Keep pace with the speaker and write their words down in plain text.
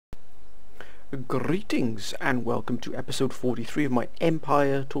Greetings and welcome to episode 43 of my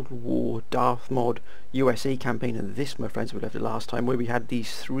Empire Total War Darth mod USA campaign. And this, my friends, we left it last time, where we had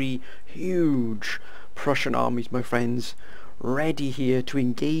these three huge Prussian armies, my friends, ready here to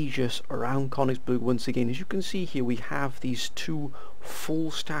engage us around Königsberg once again. As you can see here, we have these two full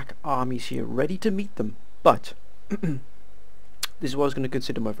stack armies here ready to meet them. But this is what I was going to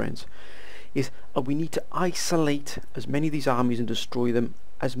consider, my friends, is we need to isolate as many of these armies and destroy them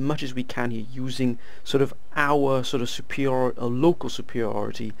as much as we can here, using our local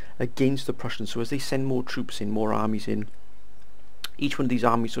superiority against the Prussians. So as they send more troops in, more armies in, each one of these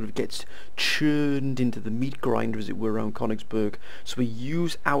armies sort of gets churned into the meat grinder, as it were, around Königsberg. So we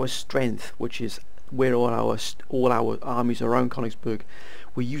use our strength, which is where all our armies are around Königsberg,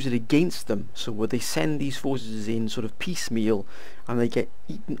 we use it against them. So where they send these forces in sort of piecemeal, and they get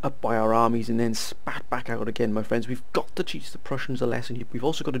eaten up by our armies and then spat back out again, my friends. We've got to teach the Prussians a lesson here. We've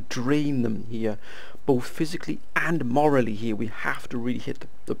also got to drain them here, both physically and morally here. We have to really hit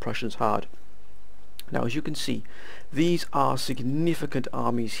the Prussians hard. Now, as you can see, these are significant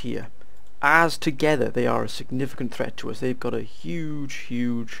armies here. As together, they are a significant threat to us. They've got a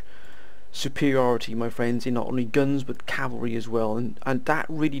huge superiority, my friends, in not only guns but cavalry as well, and that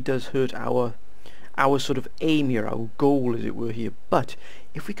really does hurt our sort of aim here, our goal, as it were, here. But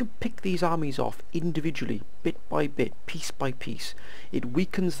if we can pick these armies off individually, bit by bit, piece by piece, it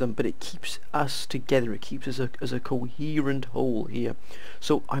weakens them, but it keeps us together. It keeps us as a coherent whole here.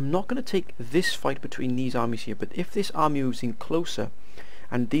 So I'm not going to take this fight between these armies here, but if this army moves in closer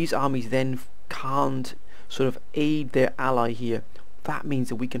and these armies then can't sort of aid their ally here, that means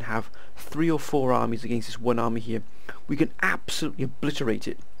that we can have 3 or 4 armies against this one army here. We can absolutely obliterate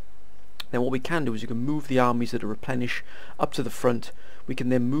it. Then what we can do is we can move the armies that are replenish up to the front. We can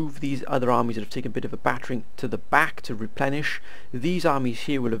then move these other armies that have taken a bit of a battering to the back to replenish. These armies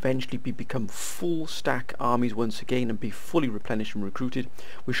here will eventually become full stack armies once again and be fully replenished and recruited.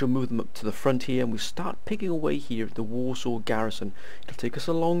 We shall move them up to the front here, and we'll start picking away here at the Warsaw garrison. It'll take us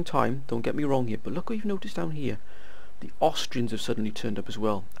a long time, don't get me wrong here, but look what you've noticed down here. The Austrians have suddenly turned up as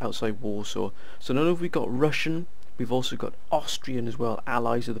well outside Warsaw. So not only have we got Russian, we've also got Austrian as well,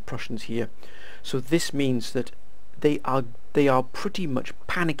 allies of the Prussians here. So this means that they are pretty much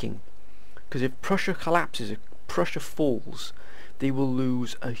panicking, because if Prussia collapses, if Prussia falls, they will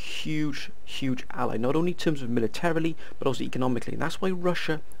lose a huge ally, not only in terms of militarily but also economically. And that's why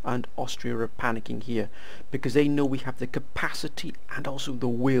Russia and Austria are panicking here, because they know we have the capacity and also the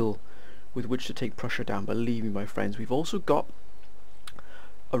will with which to take Prussia down. Believe me, my friends, we've also got,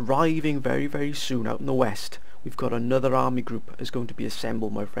 arriving very soon out in the west, we've got another army group is going to be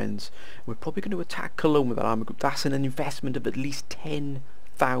assembled, my friends. We're probably going to attack Cologne with that army group. That's an investment of at least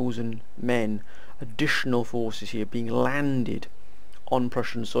 10,000 men, additional forces here being landed on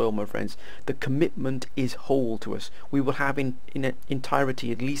Prussian soil, my friends. The commitment is whole to us. We will have in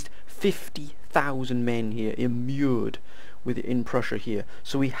entirety at least 50,000 men here immured within Prussia here.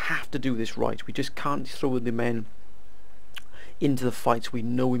 So we have to do this right. We just can't throw the men into the fights we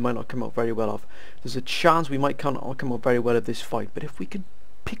know we might not come out very well of. There's a chance we might not come out very well of this fight, but if we could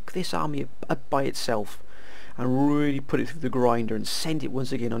pick this army up by itself and really put it through the grinder and send it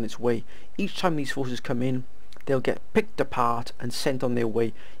once again on its way, each time these forces come in, they'll get picked apart and sent on their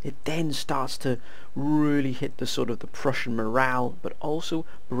way. It then starts to really hit the Prussian morale, but also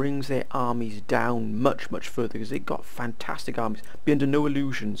brings their armies down much further, because they've got fantastic armies. Be under no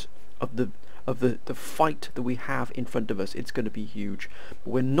illusions of the fight that we have in front of us. It's going to be huge,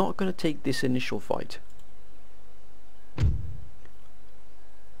 but we're not going to take this initial fight.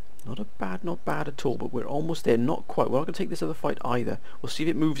 Not bad at all, but we're almost there. Not quite. We're not going to take this other fight either. We'll see if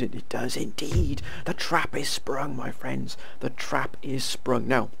it moves it. It does indeed. The trap is sprung, my friends. The trap is sprung.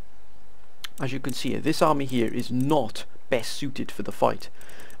 Now, as you can see here, this army here is not best suited for the fight.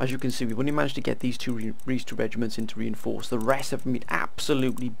 As you can see, we've only managed to get these two regiments in to reinforce. The rest have been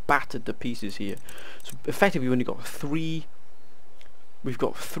absolutely battered to pieces here. So effectively, we've only got three. We've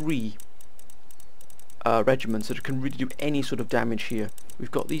got three regiments that can really do any sort of damage here. We've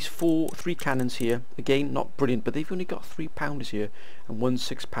got these three cannons here. Again, not brilliant, but they've only got 3 pounders here and 1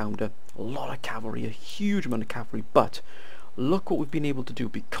 6-pounder. A lot of cavalry, a huge amount of cavalry. But look what we've been able to do,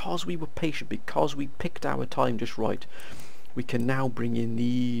 because we were patient, because we picked our time just right. We can now bring in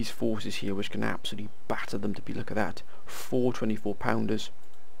these forces here, which can absolutely batter them to be. Look at that, 4 24-pounders.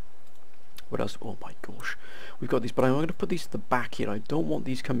 What else? Oh my gosh, we've got these, but I'm going to put these at the back here. I don't want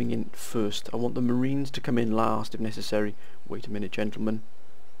these coming in first. I want the Marines to come in last if necessary. Wait a minute, gentlemen.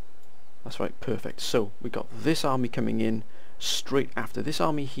 That's right, perfect. So we got this army coming in straight after this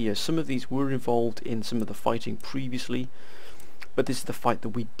army here. Some of these were involved in some of the fighting previously. But this is the fight that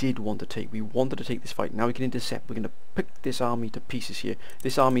we did want to take. We wanted to take this fight. Now we can intercept. We're going to pick this army to pieces here.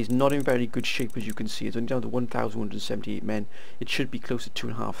 This army is not in very good shape, as you can see. It's only down to 1,178 men. It should be close to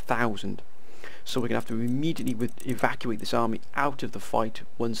 2,500. So we're going to have to immediately evacuate this army out of the fight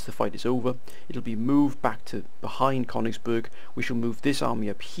once the fight is over. It'll be moved back to behind Königsberg. We shall move this army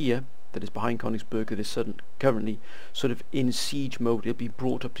up here that is behind Königsberg, that is currently sort of in siege mode. It'll be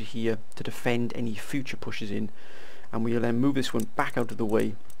brought up to here to defend any future pushes in, and we'll then move this one back out of the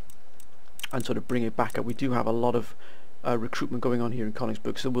way and sort of bring it back up. We do have a lot of recruitment going on here in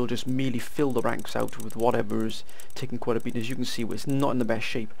Königsberg, so we'll just merely fill the ranks out with whatever is taking quite a beat. As you can see, it's not in the best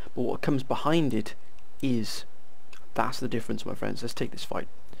shape, but what comes behind it is, that's the difference, my friends. Let's take this fight.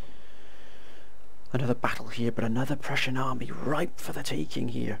 Another battle here, but another Prussian army ripe for the taking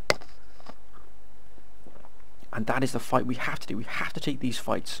here. And that is the fight we have to do. We have to take these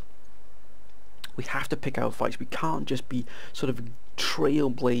fights. We have to pick our fights. We can't just be sort of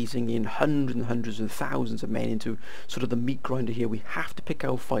trailblazing in hundreds and hundreds and thousands of men into sort of the meat grinder here. We have to pick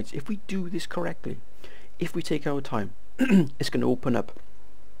our fights. If we do this correctly, if we take our time, it's going to open up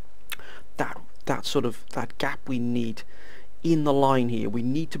that gap we need in the line here. We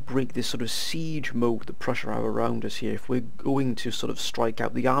need to break this sort of siege mode that Prussia have around us here if we're going to sort of strike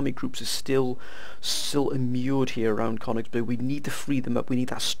out. The army groups are still immured here around Königsberg. We need to free them up. We need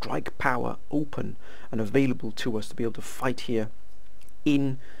that strike power open and available to us to be able to fight here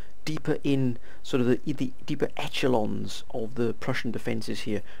deeper in sort of the deeper echelons of the Prussian defences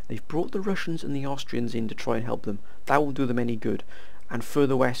here. They've brought the Russians and the Austrians in to try and help them. That won't do them any good. And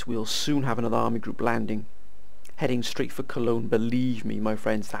further west we'll soon have another army group landing, heading straight for Cologne. Believe me, my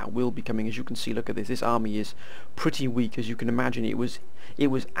friends, that will be coming. As you can see, look at this. This army is pretty weak, as you can imagine. It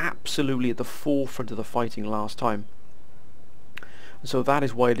was absolutely at the forefront of the fighting last time. So that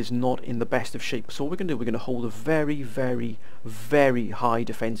is why it is not in the best of shape. So what we're going to do, we're going to hold a very, very, very high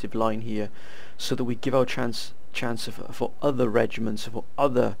defensive line here, so that we give our chance for other regiments, for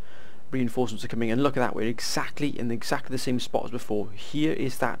other reinforcements are coming in. And look at that, we're exactly in the same spot as before. Here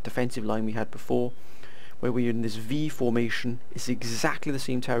is that defensive line we had before, where we're in this V formation. It's exactly the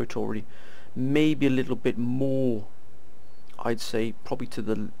same territory, maybe a little bit more, I'd say, probably to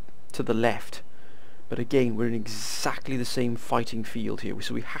the left. But again, we're in exactly the same fighting field here,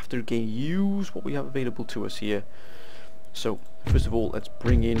 so we have to again use what we have available to us here. So first of all, let's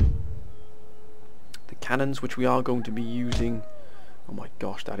bring in the cannons, which we are going to be using. Oh my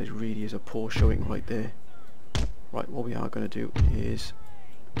gosh, that really is a poor showing right there. Right, what we are going to do is,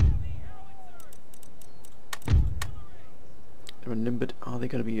 they're unnumbered. Are they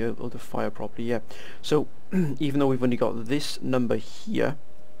going to be able to fire properly? Yeah. So even though we've only got this number here,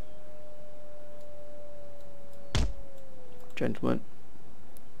 gentlemen,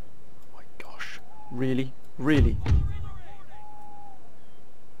 oh my gosh, really?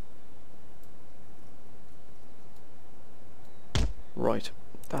 Right,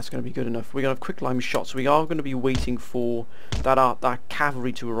 that's going to be good enough. We're going to have quick line shots. We are going to be waiting for that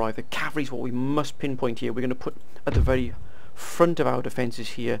cavalry to arrive. The cavalry is what we must pinpoint here. We're going to put at the very front of our defences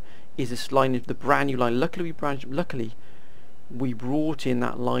here is this line, the brand new line. Luckily we brought in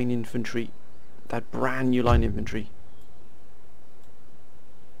that line infantry, that brand new line infantry.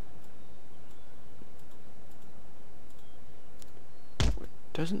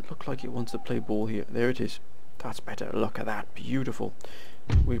 Doesn't look like it wants to play ball here. There it is. That's better. Look at that. Beautiful.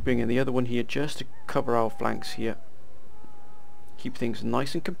 We bring in the other one here just to cover our flanks here. Keep things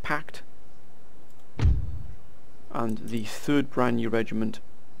nice and compact. And the third brand new regiment.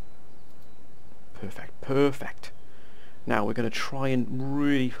 Perfect. Now we're going to try and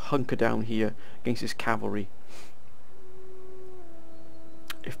really hunker down here against this cavalry,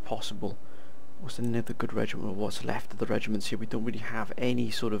 if possible. What's another good regiment, or what's left of the regiments here? We don't really have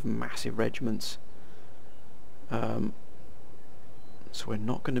any sort of massive regiments. So we're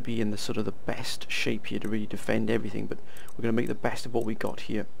not going to be in the sort of the best shape here to really defend everything, but we're going to make the best of what we got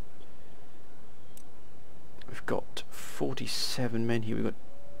here. We've got 47 men here. We've got,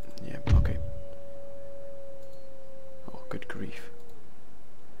 yeah, okay. Oh, good grief.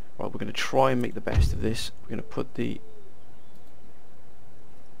 Right, we're going to try and make the best of this. We're going to put the,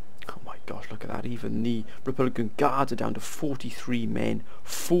 oh my gosh, look at that. Even the Republican Guards are down to 43 men.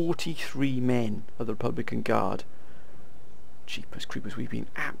 43 men of the Republican Guard. Jeepers creepers, we've been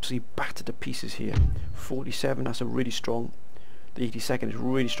absolutely battered to pieces here. 47, that's a really strong. The 82nd is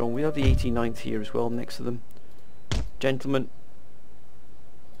really strong. We have the 89th here as well next to them. Gentlemen.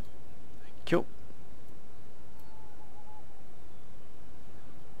 Thank you.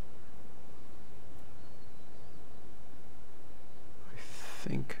 I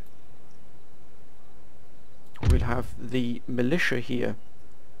think we'll have the militia here,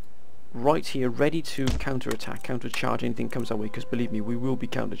 right here, ready to counter-attack, counter-charge anything comes our way, because believe me, we will be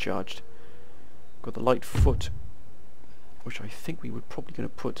counter-charged. Got the light foot, which I think we were probably going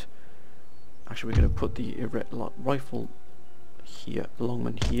to put, actually we're going to put the rifle here, the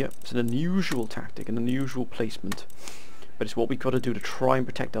longman here. It's an unusual tactic, an unusual placement, but it's what we've got to do to try and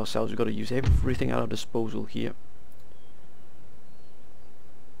protect ourselves. We've got to use everything at our disposal here.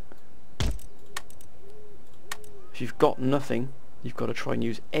 If you've got nothing, you've got to try and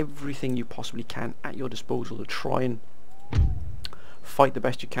use everything you possibly can at your disposal to try and fight the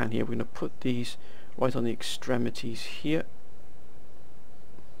best you can here. We're going to put these right on the extremities here.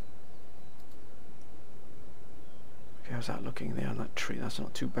 Okay, how's that looking there on that tree? That's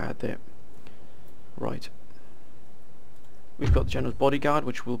not too bad there. Right. We've got the General's bodyguard,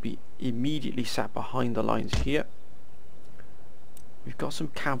 which will be immediately sat behind the lines here. We've got some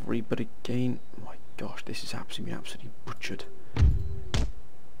cavalry, but again, oh my gosh, this is absolutely butchered.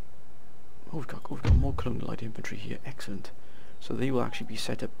 Oh, we've got more colonial light infantry here. Excellent. So they will actually be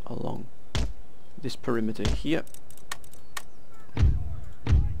set up along this perimeter here. It's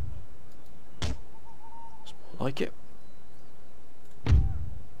more like it.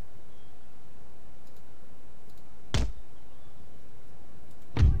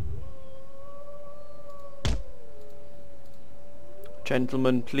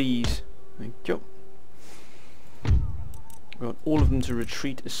 Gentlemen, please. Thank you. We want all of them to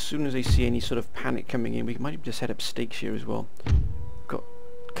retreat as soon as they see any sort of panic coming in. We might just set up stakes here as well. We've got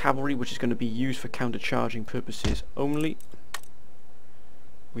cavalry, which is going to be used for counter-charging purposes only.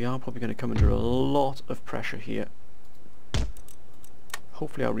 We are probably going to come under a lot of pressure here.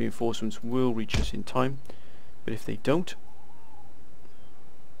 Hopefully our reinforcements will reach us in time, but if they don't,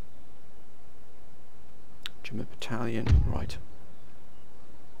 German battalion, right.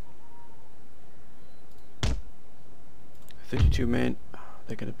 32 men,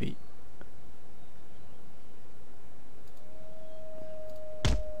 they're going to be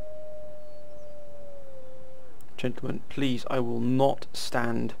gentlemen, please, I will not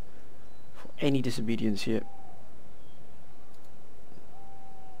stand for any disobedience here.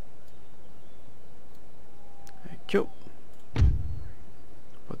 Thank you.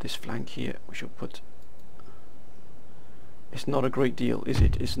 Put this flank here, we shall put, it's not a great deal, is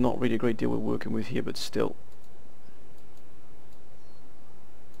it? It's not really a great deal we're working with here, but still.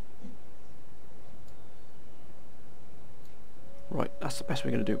 Right, that's the best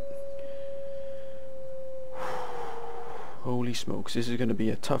we're going to do. Holy smokes, this is going to be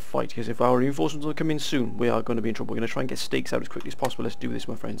a tough fight, because if our reinforcements don't come in soon, we are going to be in trouble. We're going to try and get stakes out as quickly as possible. Let's do this,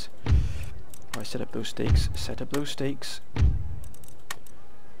 my friends. Alright, set up those stakes. Set up those stakes.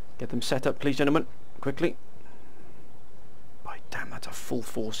 Get them set up, please, gentlemen. Quickly. Right, damn, that's a full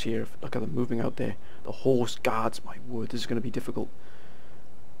force here. Look at them moving out there. The horse guards, my word, this is going to be difficult.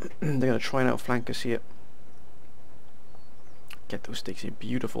 They're going to try and outflank us here. Get those stakes here,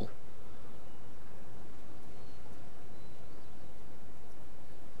 beautiful.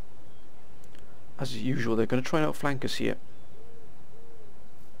 As usual, they're going to try and outflank us here.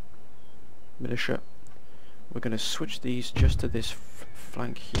 Militia. We're going to switch these just to this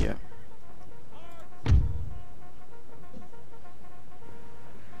flank here.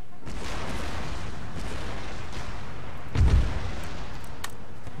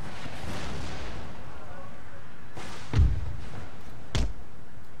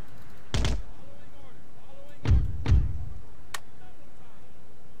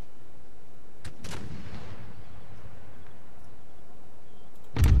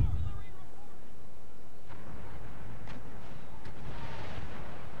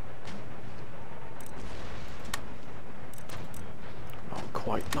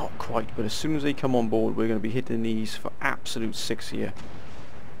 Not quite, but as soon as they come on board, we're going to be hitting these for absolute six here.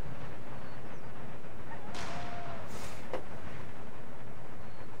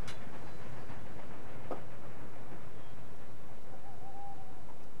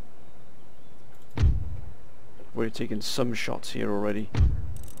 We're taking some shots here already.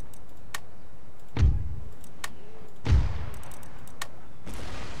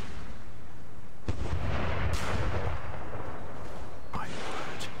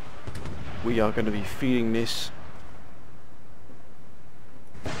 We are going to be feeling this.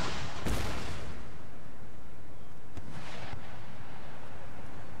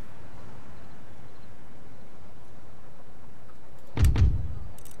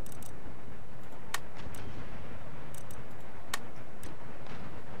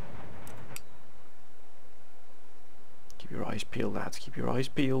 Keep your eyes peeled, lads. Keep your eyes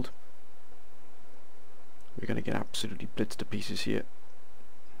peeled. We're going to get absolutely blitzed to pieces here.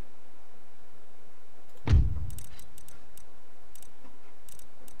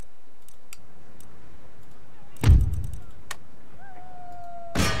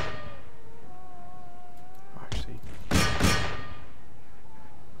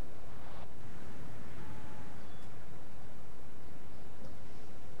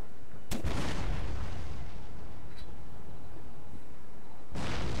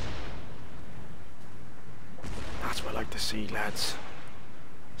 see, lads.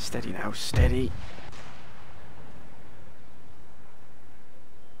 Steady now, steady.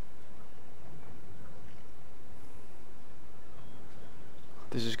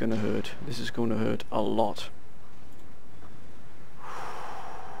 This is gonna hurt. This is gonna hurt a lot.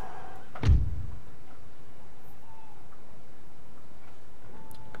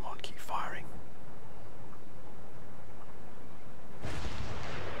 Come on, keep firing.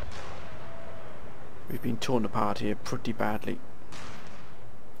 We've been torn apart here pretty badly.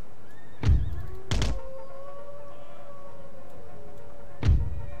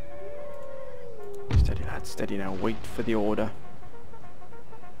 Steady lads, steady now. Wait for the order.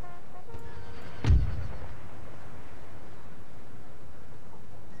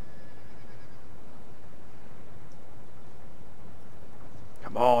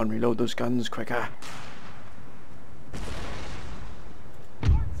 Come on, reload those guns quicker.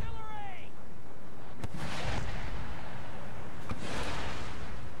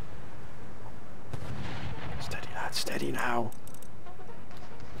 Steady lads, steady now.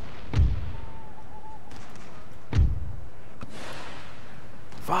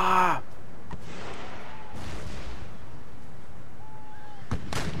 Fire!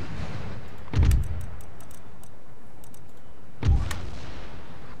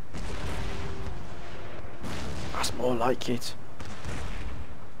 That's more like it.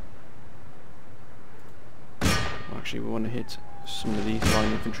 Actually, we want to hit some of these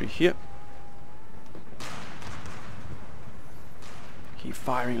line infantry here. Keep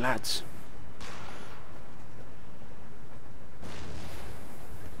firing, lads.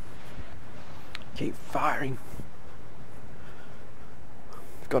 Keep firing.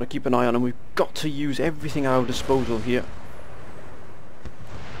 We've got to keep an eye on them. We've got to use everything at our disposal here.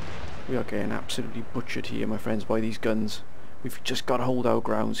 We are getting absolutely butchered here, my friends, by these guns. We've just got to hold our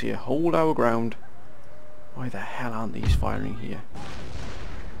grounds here. Hold our ground. Why the hell aren't these firing here?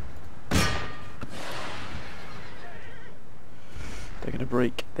 They're gonna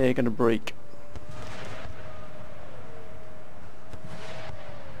break. They're gonna break.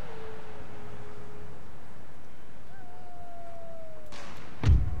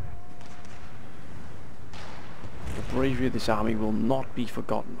 The bravery of this army will not be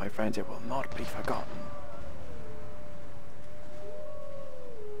forgotten, my friends. It will not be forgotten.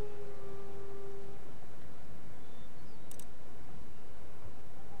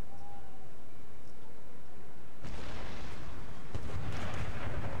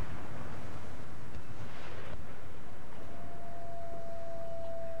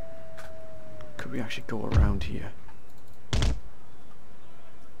 Could we actually go around here?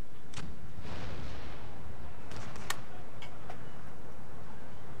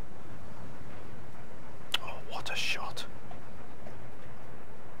 Oh, what a shot.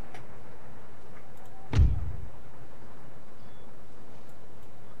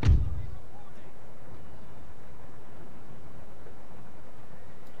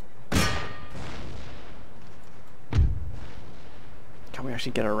 Can we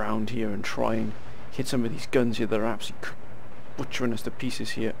actually get around here and try and hit some of these guns here that are absolutely butchering us to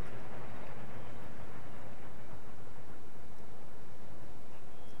pieces here?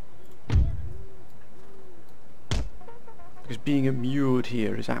 Because being immured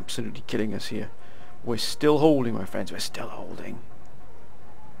here is absolutely killing us here. We're still holding, my friends, we're still holding.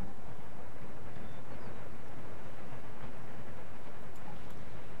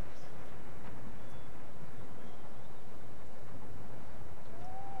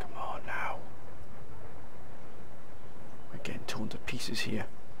 Getting torn to pieces here.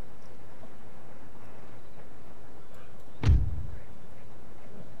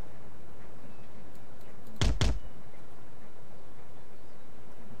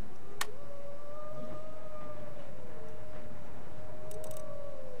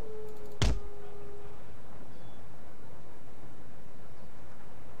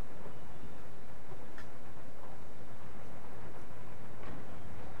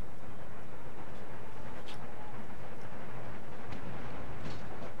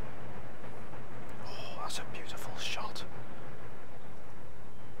 That's a beautiful shot.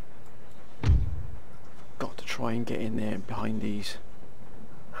 Got to try and get in there behind these.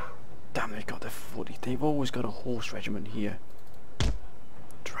 Damn, they've got the 40. They've always got a horse regiment here.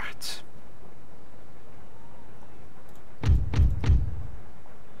 Drats.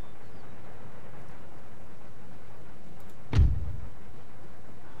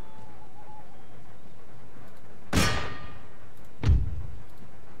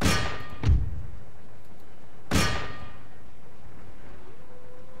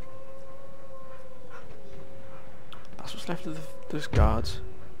 What's left of those guards?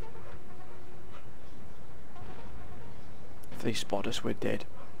 If they spot us, we're dead.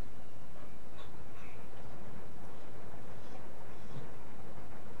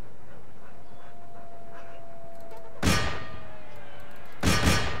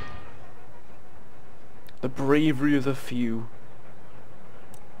 The bravery of the few.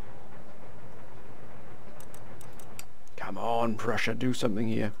 Come on, Prussia, do something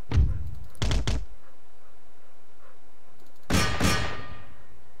here.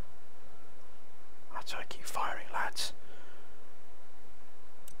 That's why I keep firing, lads.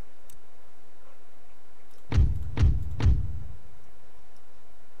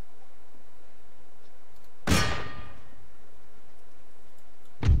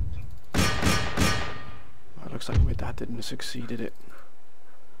 Looks like that didn't succeed, did it?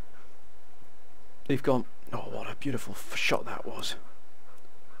 They've gone. Oh, what a beautiful shot that was.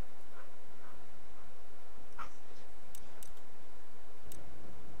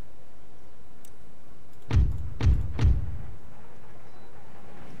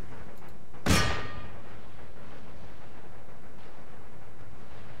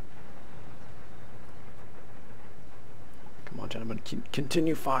 Come on, gentlemen,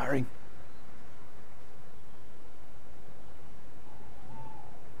 continue firing.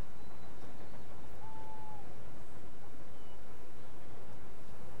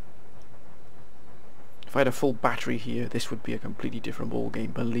 If I had a full battery here, this would be a completely different ball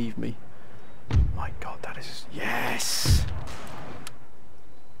game, believe me. My God, that is... Yes!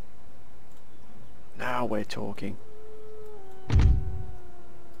 Now we're talking.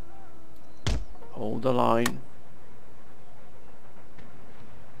 Hold the line.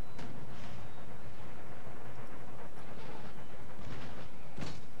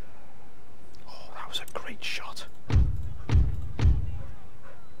 Oh, that was a great shot.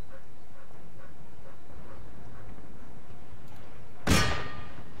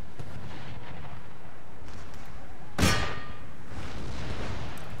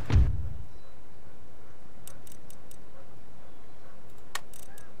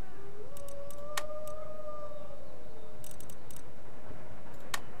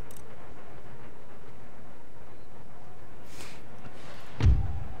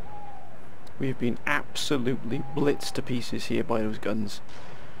 We have been absolutely blitzed to pieces here by those guns.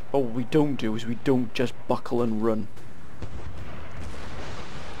 But what we don't do is we don't just buckle and run.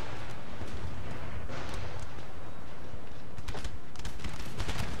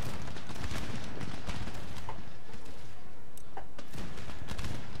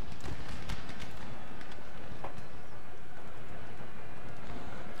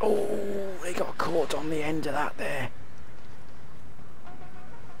 Oh, they got caught on the end of that there.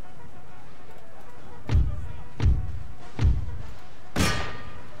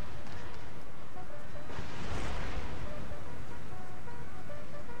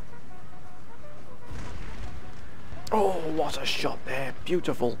 Oh, what a shot there.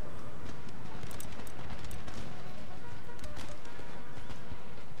 Beautiful.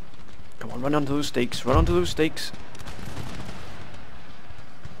 Come on, run onto those stakes. Run onto those stakes.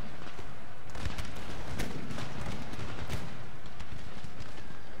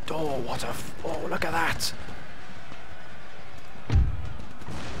 Oh, what a... Oh, look at that.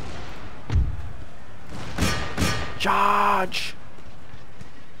 Charge!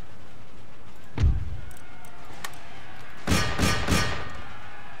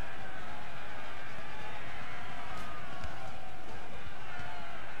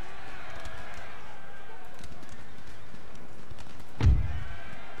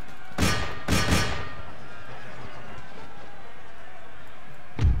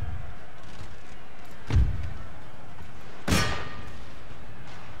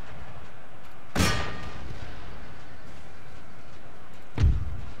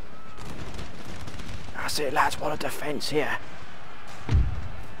 That's it, lads, what a defence here.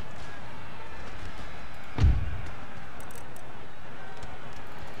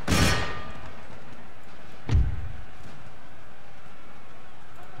 They're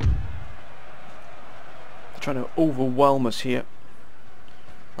trying to overwhelm us here.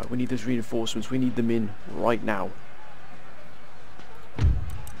 Right, we need those reinforcements, we need them in right now. Right,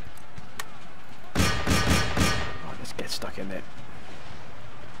 let's get stuck in there.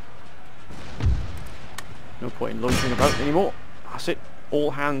 No point in loitering about anymore. That's it. All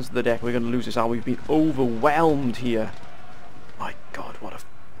hands to the deck. We're going to lose this army. We've been overwhelmed here. My God, what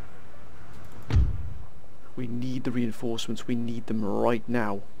a... We need the reinforcements. We need them right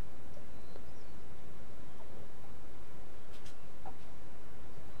now.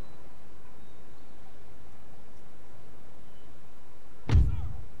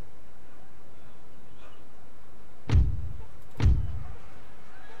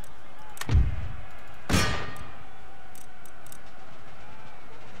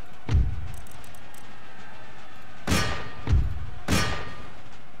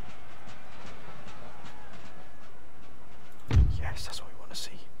 Yes, that's what we want to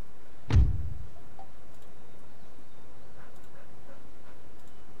see.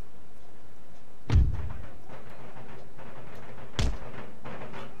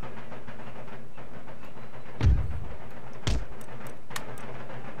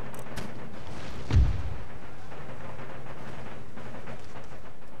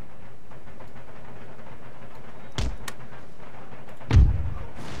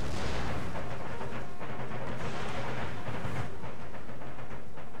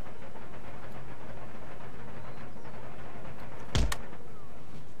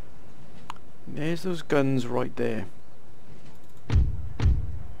 There's those guns right there.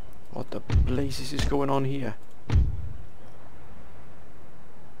 What the blazes is going on here?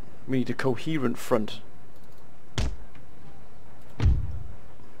 We need a coherent front.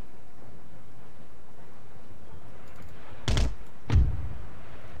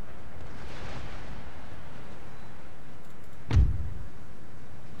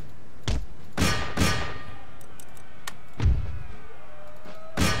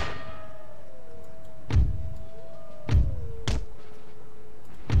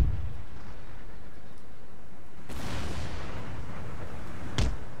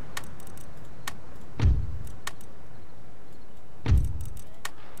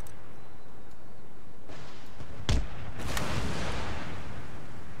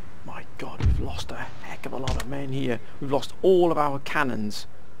 God, we've lost a heck of a lot of men here. We've lost all of our cannons.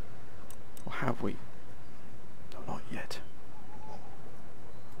 Or have we? No, not yet.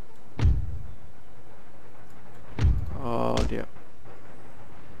 Oh dear.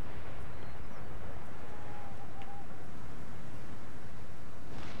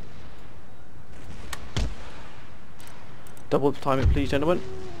 Double time it, please, gentlemen.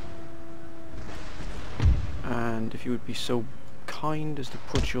 And if you would be so kind as to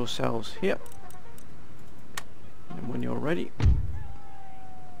put yourselves here, and when you're ready,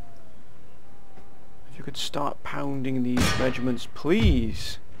 if you could start pounding these regiments,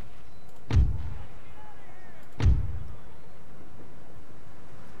 please.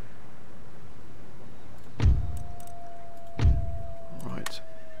 Right.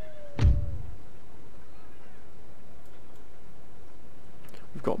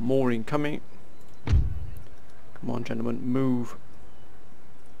 We've got more incoming. Come on, gentlemen, move.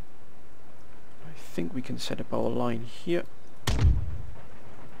 I think we can set up our line here.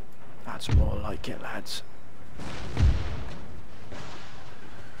 That's more like it, lads.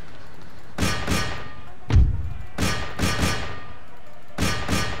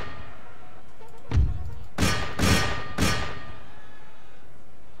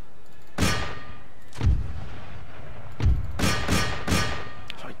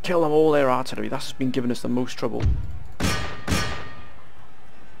 Kill them all, their artillery. That's been giving us the most trouble.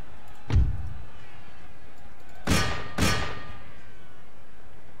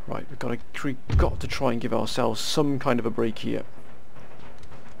 Right, we've got to try and give ourselves some kind of a break here.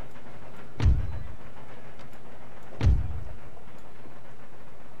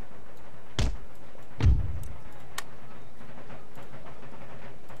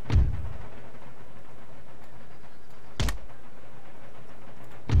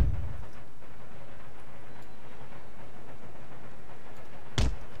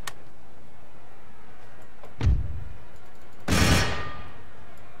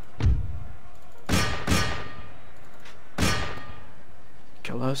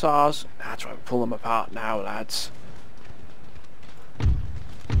 Kill the hussars. That's right, pull them apart now, lads.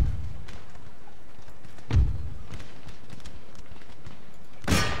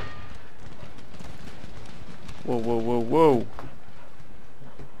 Whoa, whoa, whoa, whoa.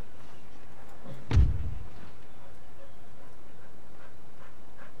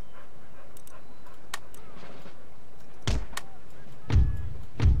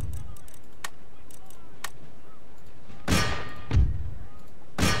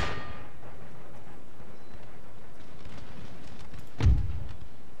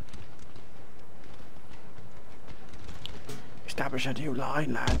 Establish a new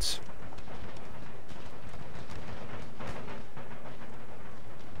line, lads.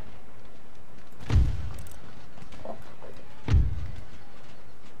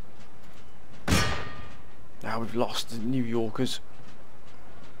 Now we've lost the New Yorkers.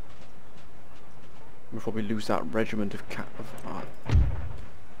 We'll probably lose that regiment of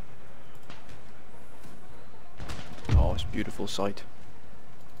oh, it's a beautiful sight.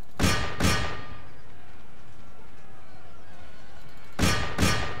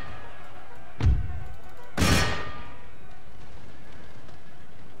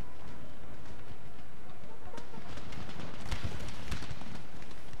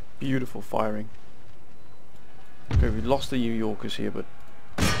 Beautiful firing. Okay, we lost the New Yorkers here, but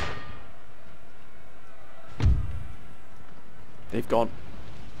they've gone.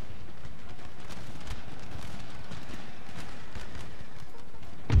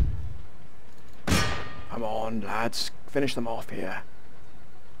 Come on, lads, finish them off here.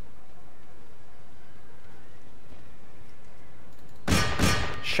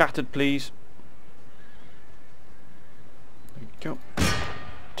 Shattered, please. There you go.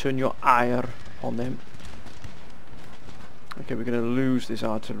 Turn your ire on them. Okay, we're going to lose this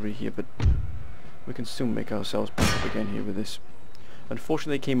artillery here, but we can soon make ourselves back up again here with this.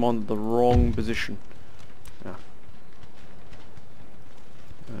 Unfortunately, they came on the wrong position. Yeah.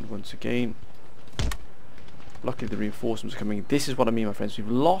 And once again, luckily the reinforcements are coming. This is what I mean, my friends. We've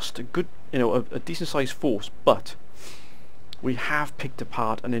lost a good, a decent sized force, but we have picked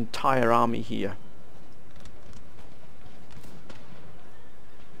apart an entire army here.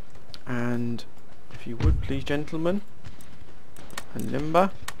 And if you would please, gentlemen, and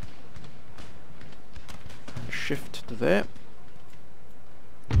limber, and shift to there.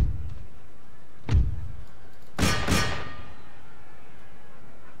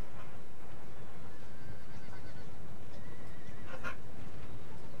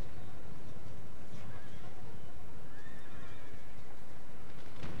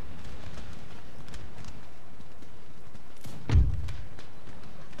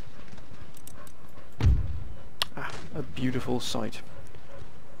 A beautiful sight.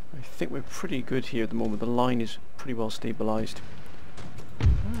 I think we're pretty good here at the moment. The line is pretty well stabilized.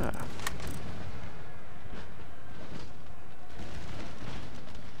 Ah.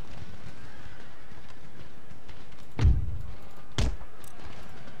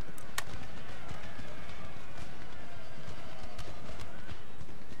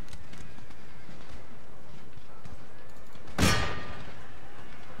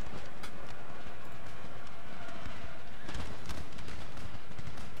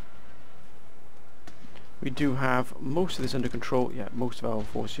 We do have most of this under control. Yeah, most of our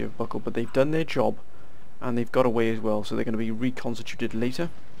forces here have buckled, but they've done their job and they've got away as well, so they're going to be reconstituted later.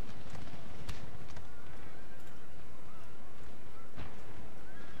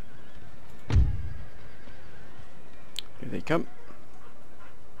 Here they come.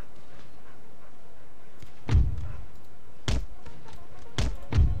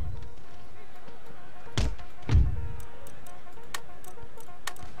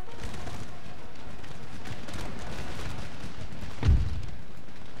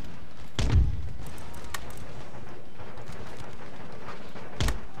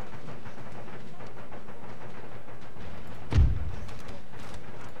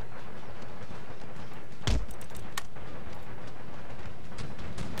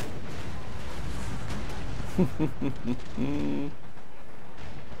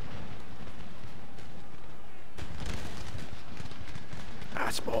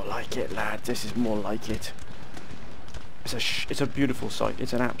 That's more like it, lads. This is more like it. It's a beautiful sight.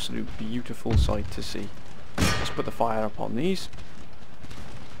 It's an absolute beautiful sight to see. Let's put the fire up on these.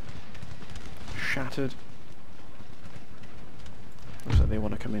 Shattered. Looks like they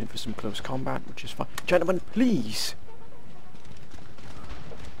want to come in for some close combat, which is fine. Gentlemen, please!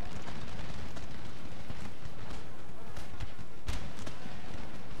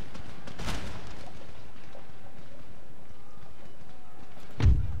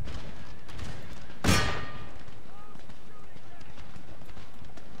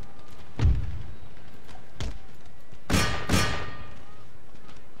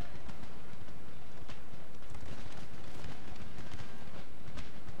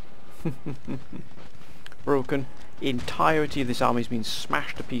 Broken. The entirety of this army has been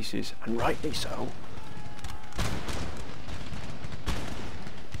smashed to pieces, and rightly so.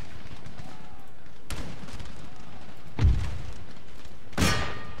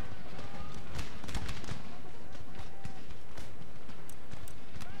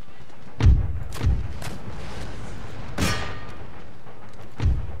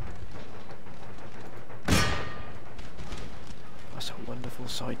 That's a wonderful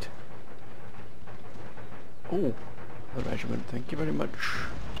sight. Oh, the regiment, thank you very much.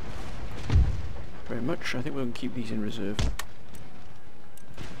 Very much. I think we'll keep these in reserve.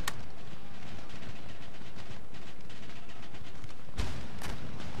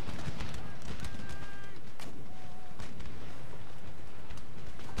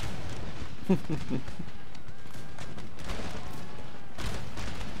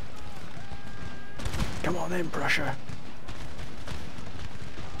 Come on then, Prussia.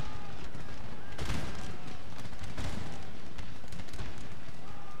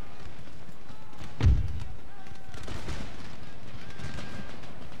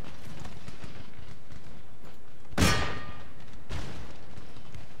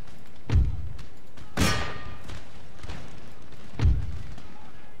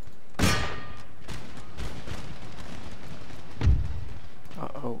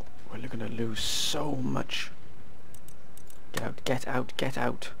 Oh, we're going to lose so much. Get out, get out, get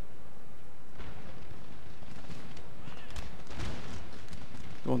out.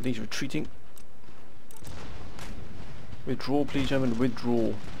 You want these retreating? Withdraw, please, gentlemen,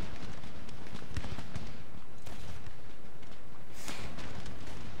 withdraw.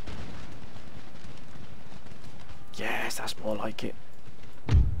 Yes, that's more like it.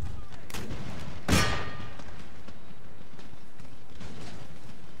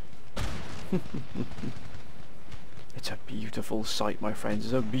 It's a beautiful sight, my friends.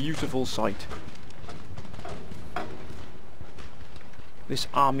 It's a beautiful sight. This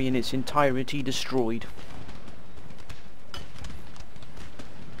army in its entirety destroyed.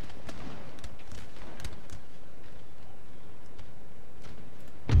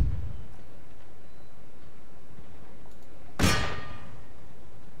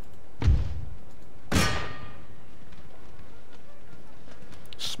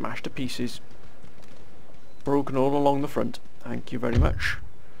 Smashed to pieces. Broken all along the front. Thank you very much.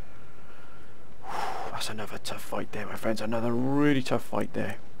 That's another tough fight there, my friends. Another really tough fight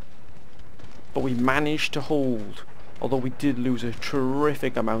there. But we managed to hold. Although we did lose a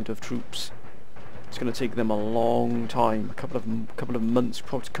terrific amount of troops. It's going to take them a long time. A couple of months,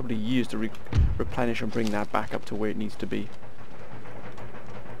 probably a couple of years to replenish and bring that back up to where it needs to be.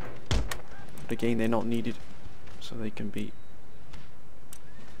 But again, they're not needed. So they can be...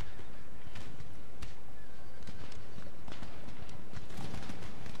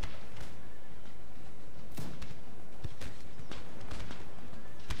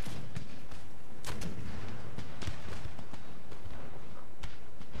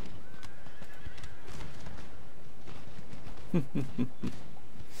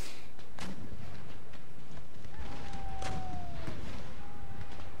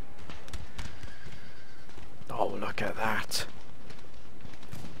 Oh, look at that.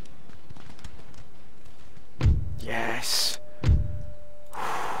 Yes.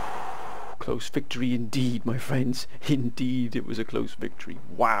 Close victory indeed, my friends. Indeed, it was a close victory.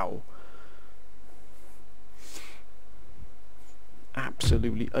 Wow.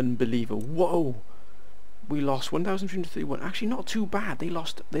 Absolutely unbelievable. Whoa. We lost 1,331. Actually, not too bad. They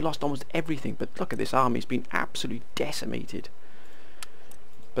lost almost everything. But look at this army. It's been absolutely decimated.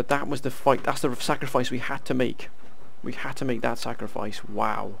 But that was the fight. That's the sacrifice we had to make. We had to make that sacrifice.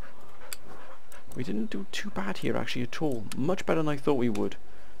 Wow. We didn't do too bad here, actually, at all. Much better than I thought we would.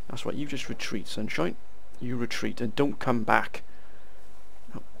 That's right. You just retreat, sunshine. You retreat and don't come back.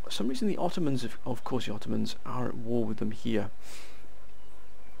 Now, for some reason, the Ottomans, of course, the Ottomans are at war with them here.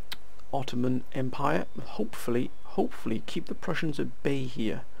 Ottoman Empire, hopefully keep the Prussians at bay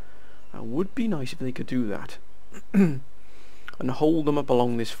here. That would be nice if they could do that. And hold them up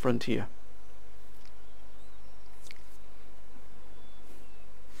along this frontier.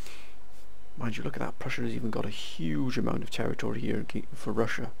 Mind you, look at that, Prussia has even got a huge amount of territory here for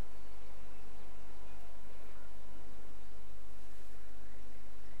Russia.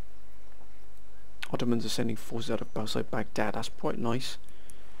 Ottomans are sending forces out of outside Baghdad, that's quite nice.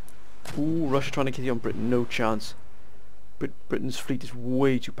 Ooh, Russia trying to get you on Britain, no chance. Britain's fleet is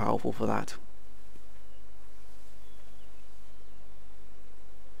way too powerful for that.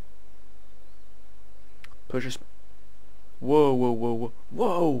 Persia's... Whoa, whoa, whoa, whoa,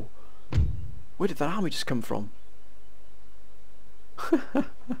 whoa! Where did that army just come from?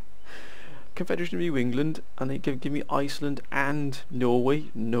 Confederation of New England, and they give me Iceland and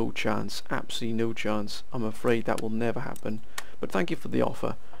Norway. No chance, absolutely no chance. I'm afraid that will never happen. But thank you for the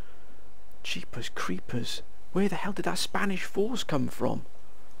offer. Jeepers creepers, where the hell did that Spanish force come from?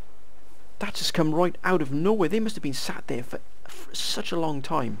 That just come right out of nowhere. They must have been sat there for such a long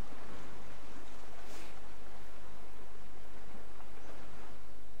time.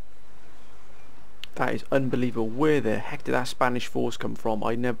 That is unbelievable. Where the heck did that Spanish force come from?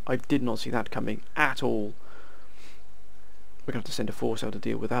 I did not see that coming at all. We're going to have to send a force out to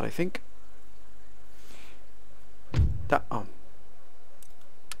deal with that, I think. That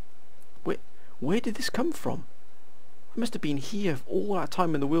Where did this come from? It must have been here all that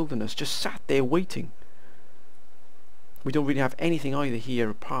time in the wilderness, just sat there waiting. We don't really have anything either here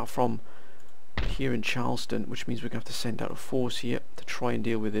apart from here in Charleston, which means we're going to have to send out a force here to try and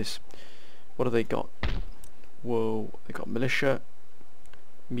deal with this. What have they got? Whoa, they got militia,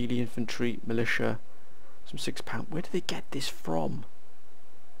 melee infantry, militia, some £6. Where do they get this from?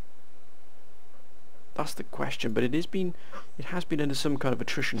 That's the question, but it has been under some kind of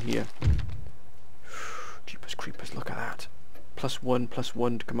attrition here. Jeepers creepers, look at that.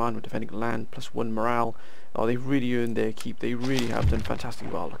 +1/+1 to command with defending land, +1 morale. Oh, they've really earned their keep. They really have done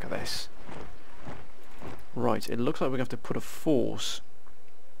fantastically well. Look at this. Right, it looks like we're going to have to put a force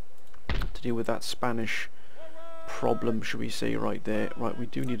to deal with that Spanish problem, should we say, right there. Right, we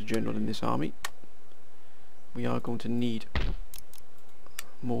do need a general in this army. We are going to need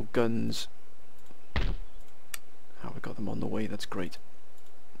more guns. We've got them on the way, that's great.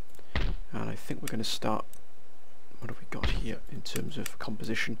 And I think we're going to start, what have we got here in terms of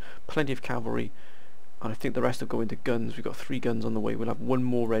composition? Plenty of cavalry, and I think the rest will go into guns. We've got 3 guns on the way. We'll have 1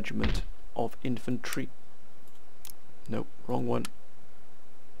 more regiment of infantry. Nope, wrong one.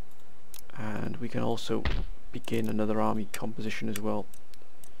 And we can also begin another army composition as well.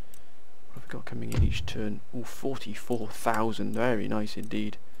 What have we got coming in each turn? Oh, 44,000, very nice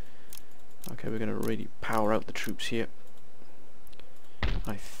indeed. Okay, we're going to really power out the troops here.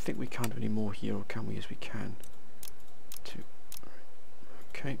 I think we can't do any more here, or can we? Yes, we can. 2.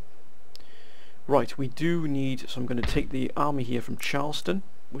 Okay. Right, we do need, so I'm going to take the army here from Charleston,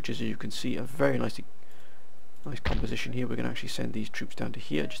 which is, as you can see, a very nice composition here. We're going to actually send these troops down to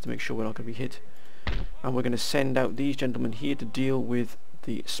here, just to make sure we're not going to be hit. And we're going to send out these gentlemen here to deal with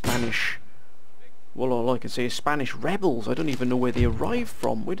the Spanish, well, all I can say is Spanish rebels. I don't even know where they arrived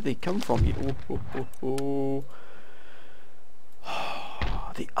from. Where did they come from here?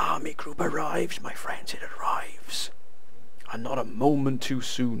 The army group arrives, my friends, it arrives. And not a moment too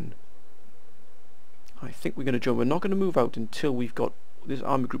soon. I think we're going to join. We're not going to move out until we've got this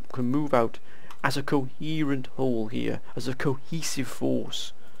army group can move out as a coherent whole here, as a cohesive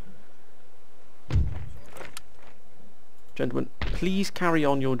force. Gentlemen, please carry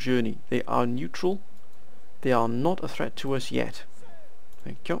on your journey. They are neutral. They are not a threat to us yet.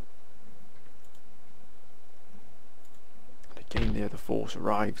 Thank you. And again there the force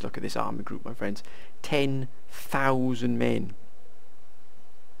arrives. Look at this army group, my friends. 10,000 men.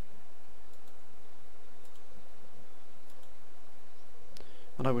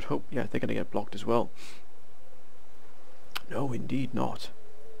 And I would hope, yeah, they're going to get blocked as well. No, indeed not.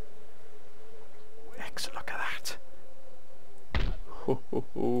 Excellent, look at that. Ho, ho,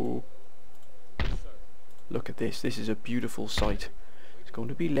 ho. Look at this. This is a beautiful sight. It's going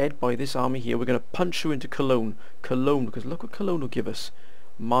to be led by this army here. We're going to punch through into Cologne. Cologne, because look what Cologne will give us.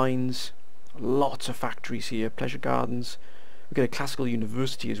 Mines, lots of factories here, pleasure gardens. We've got a classical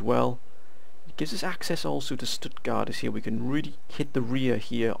university as well. It gives us access also to Stuttgart is here. We can really hit the rear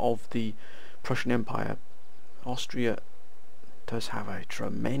here of the Prussian Empire. Austria does have a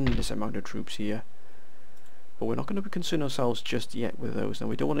tremendous amount of troops here. But we're not going to concern ourselves just yet with those. Now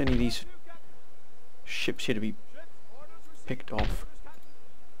we don't want any of these ships here to be picked off.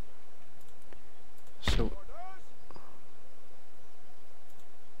 So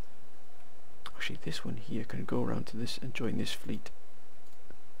actually this one here can go around to this and join this fleet.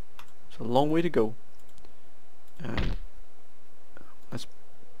 It's a long way to go. And let's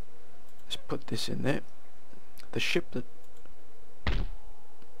put this in there. The ship that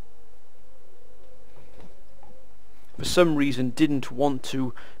for some reason didn't want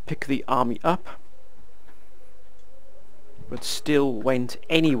to pick the army up, but still went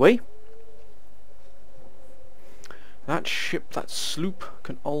anyway. That ship, that sloop,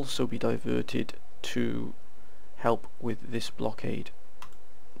 can also be diverted to help with this blockade.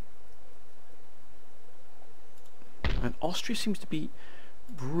 And Austria seems to be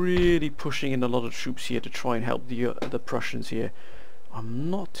really pushing in a lot of troops here to try and help the Prussians here.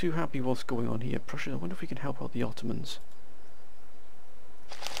 I'm not too happy what's going on here. Prussia, I wonder if we can help out the Ottomans.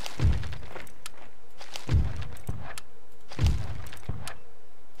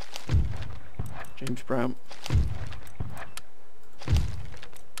 James Brown.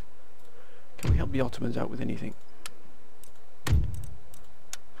 Can we help the Ottomans out with anything?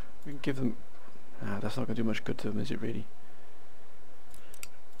 We can give them... that's not going to do much good to them, is it really?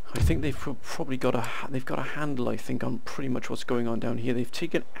 I think they've probably got a handle, I think, on pretty much what's going on down here. They've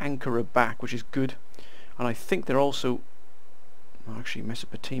taken Ankara back, which is good, and I think they're also, well, actually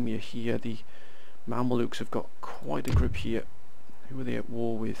Mesopotamia here. The Mamelukes have got quite a grip here. Who are they at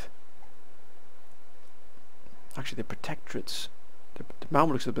war with? Actually, they're protectorates. The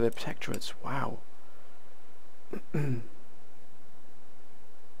Mamelukes are their protectorates. Wow.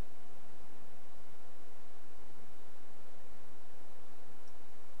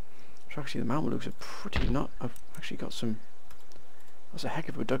 So actually the Mamelukes are pretty not... I've actually got some... That's a heck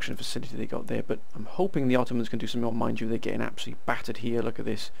of a reduction facility they got there, but I'm hoping the Ottomans can do some more. Mind you, they're getting absolutely battered here. Look at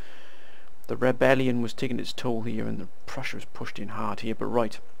this. The rebellion was taking its toll here, and the Prussia was pushed in hard here, but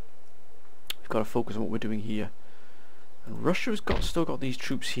right. We've got to focus on what we're doing here. And Russia has still got these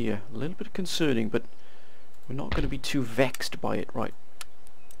troops here. A little bit concerning, but we're not going to be too vexed by it, right.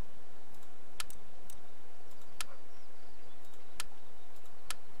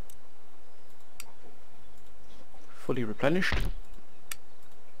 Fully replenished.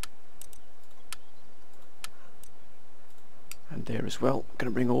 And there as well. I'm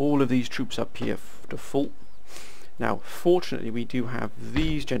going to bring all of these troops up here to full. Now, fortunately, we do have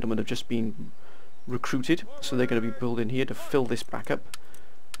these gentlemen have just been recruited, so they're going to be pulled in here to fill this back up.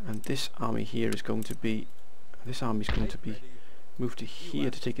 And this army here is going to be, moved to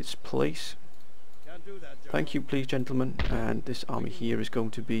here to take its place. Thank you, please, gentlemen. And this army here is going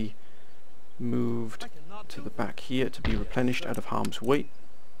to be moved to the back here to be replenished out of harm's way.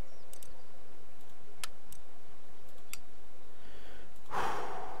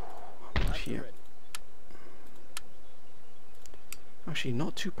 Here. Actually,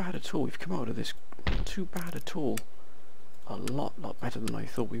 not too bad at all. We've come out of this not too bad at all. A lot better than I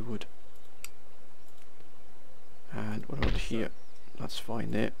thought we would. And what about here? That's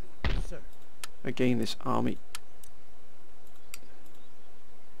fine there. Again, this army.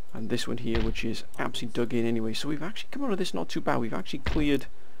 And this one here, which is absolutely dug in anyway. So we've actually come out of this not too bad. We've actually cleared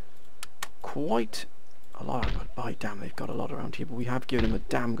quite a lot. By damn, they've got a lot around here, but we have given them a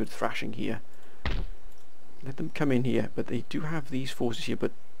damn good thrashing here. Let them come in here, but they do have these forces here,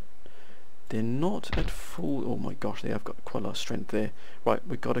 but they're not at full. Oh my gosh, they have got quite a lot of strength there. Right,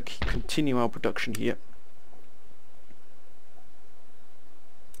 we've got to continue our production here.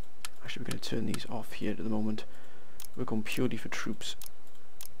 Actually, we're going to turn these off here at the moment. We're going purely for troops.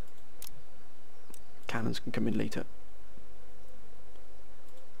 Cannons can come in later.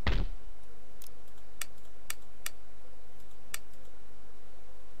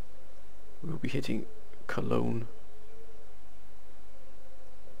 We'll be hitting Cologne.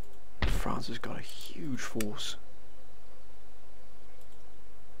 France has got a huge force.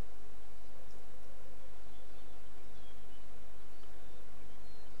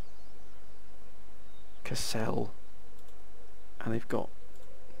 Cassel. And they've got,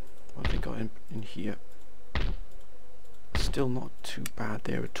 what have they got in here? Still not too bad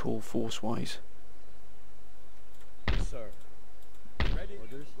there at all, force-wise. Sir. Ready.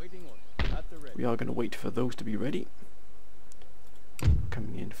 Orders. Waiting order. At the ready. We are going to wait for those to be ready.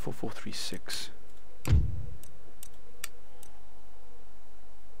 Coming in 4436.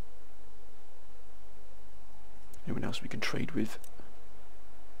 Anyone else we can trade with?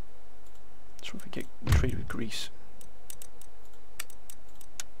 Let's see if we get trade with Greece.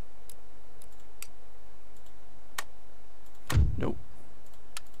 Nope.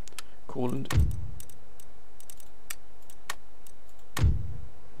 Courland.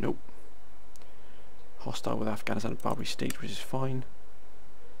 Nope. Hostile with Afghanistan and Barbary State, which is fine.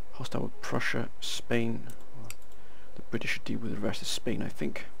 Hostile with Prussia, Spain. The British should deal with the rest of Spain, I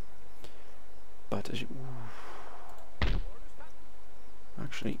think. But as you...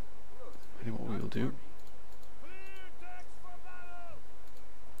 Actually, I know what we will do.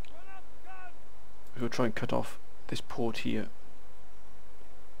 We'll try and cut off this port here.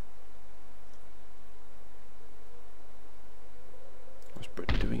 What's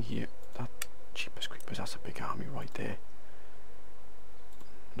Britain doing here? That cheapest creepers, that's a big army right there.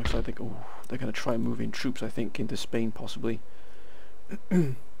 Looks like they're going to try and move in troops, I think, into Spain possibly.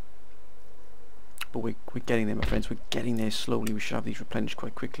 But we're getting there, my friends. We're getting there slowly. We should have these replenished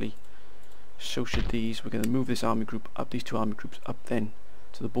quite quickly. So should these. We're going to move this army group up, these two army groups up then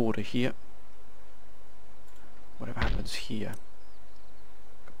to the border here. Whatever happens here.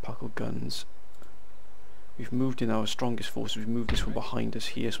 Puckle guns. We've moved in our strongest forces. We've moved this from behind us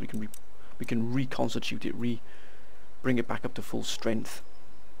here, so we can reconstitute it, bring it back up to full strength.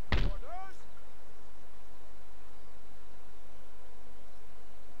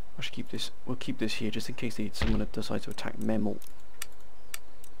 I should keep this. We'll keep this here just in case someone decides to attack Memel.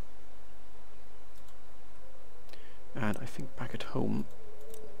 And I think back at home,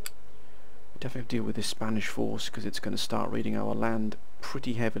 we definitely have to deal with this Spanish force because it's going to start raiding our land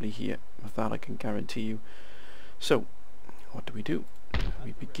pretty heavily here. Of that I can guarantee you. So, what do?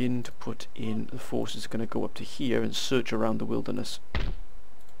 We begin to put in the forces going to go up to here and search around the wilderness.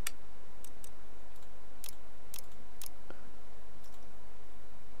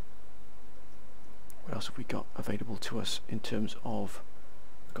 What else have we got available to us in terms of...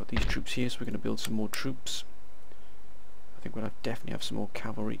 We've got these troops here, so we're going to build some more troops. I think we'll definitely have some more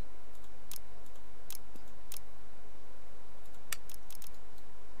cavalry.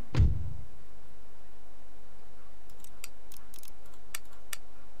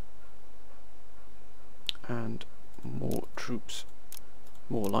 And more troops.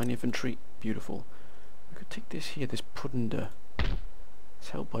 More line infantry. Beautiful. We could take this here, this Pudenda. It's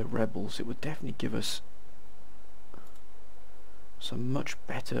held by rebels. It would definitely give us some much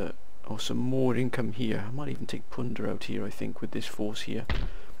better, or some more income here. I might even take Pudenda out here, I think, with this force here.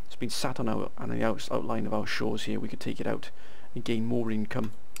 It's been sat on the outline of our shores here. We could take it out and gain more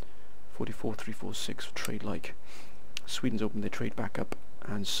income. 44,346 for trade like. Sweden's opened their trade back up,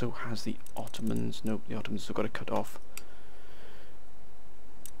 and so has the Ottomans. Nope, the Ottomans have got to cut off.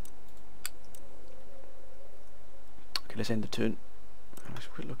 Okay, let's end the turn. Let's have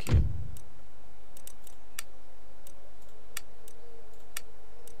a quick look here.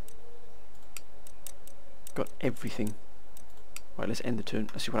 Got everything. Right, let's end the turn.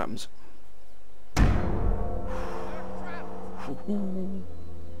 Let's see what happens.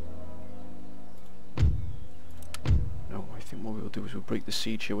 No, I think what we'll do is we'll break the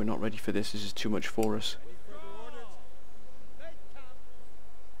siege here. We're not ready for this. This is too much for us.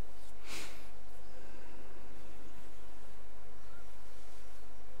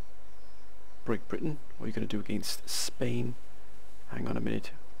 Break Britain? What are you going to do against Spain? Hang on a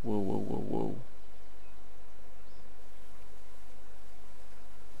minute. Whoa, whoa, whoa, whoa.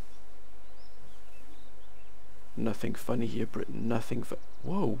 Nothing funny here, Britain. Nothing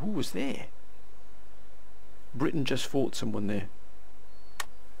Whoa, who was there? Britain just fought someone there.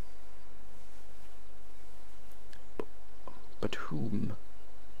 But whom?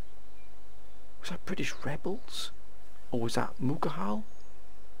 Was that British rebels? Or was that Mughal?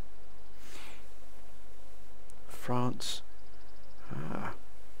 France. Ah.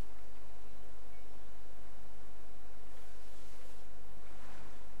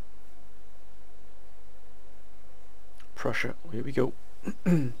 Prussia, here we go.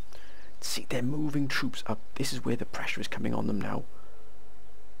 See, they're moving troops up. This is where the pressure is coming on them now.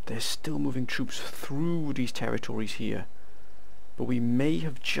 They're still moving troops through these territories here. But we may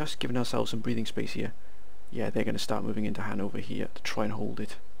have just given ourselves some breathing space here. Yeah, they're going to start moving into Hanover here to try and hold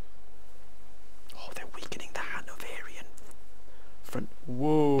it. Oh, they're weakening the Hanoverian front.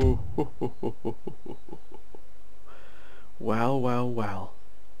 Whoa. Well, well, well.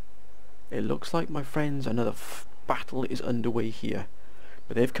 It looks like, my friends, another battle is underway here.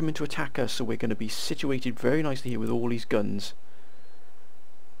 But they've come in to attack us, so we're going to be situated very nicely here with all these guns.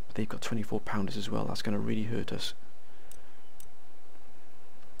 But they've got 24 pounders as well. That's going to really hurt us.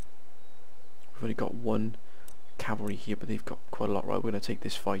 We've only got one cavalry here, but they've got quite a lot. Right, we're going to take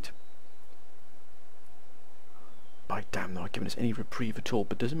this fight. By damn, they're not giving us any reprieve at all,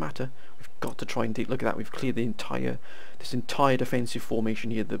 but doesn't matter. We've got to try and take. Look at that, we've cleared the entire, this entire defensive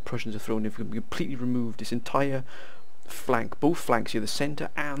formation here. The Prussians have thrown in. We've completely removed this entire flank, both flanks here, the centre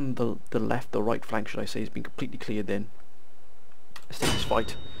and the left, the right flank, should I say, has been completely cleared. Then let's take this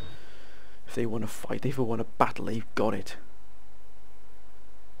fight. If they want to fight, if they want a battle, they've got it.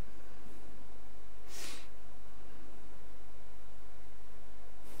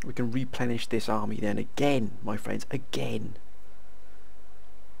 We can replenish this army then again, my friends, again.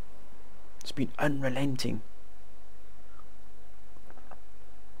 It's been unrelenting.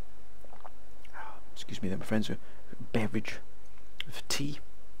 Excuse me then, my friends, a beverage of tea.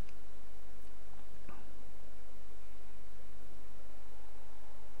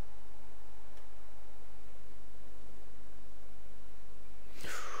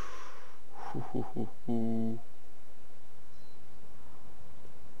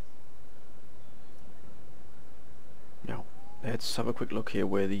 Now, let's have a quick look here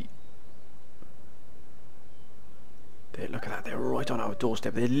where the... look at that, they're right on our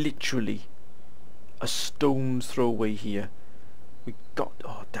doorstep. They're literally a stone's throw away here. We got...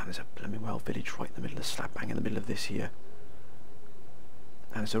 oh damn, there's a blooming well village right in the middle of slap bang in the middle of this here.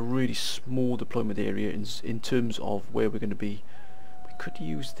 And it's a really small deployment area in terms of where we're going to be. We could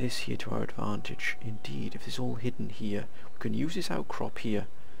use this here to our advantage. Indeed, if it's all hidden here, we can use this outcrop here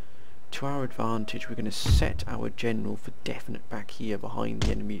to our advantage. We're going to set our general for definite back here behind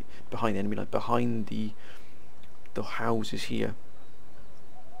the enemy, like behind the houses here.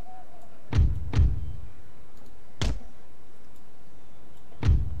 Okay,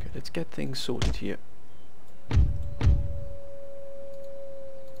 let's get things sorted here.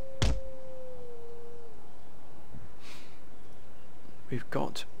 We've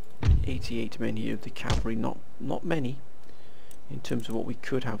got 88 men here of the cavalry, not many in terms of what we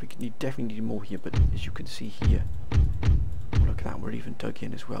could have. We definitely need more here, but as you can see here, oh, look at that, we're even dug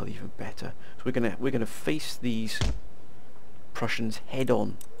in as well, even better. So we're gonna face these Prussians head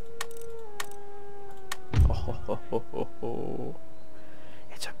on. Oh.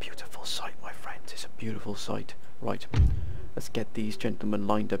 It's a beautiful sight, my friends. It's a beautiful sight. Right, let's get these gentlemen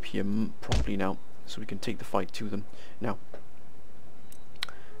lined up here properly now, so we can take the fight to them. Now,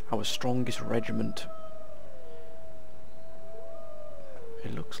 our strongest regiment,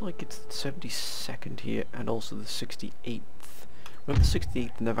 it looks like it's the 72nd here, and also the 68th. We have the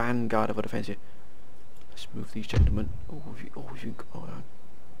 68th in the vanguard of our defence here. Let's move these gentlemen. I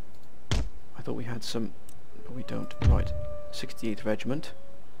thought we had some, but we don't. Right, 68th regiment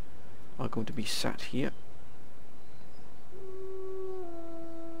are going to be sat here.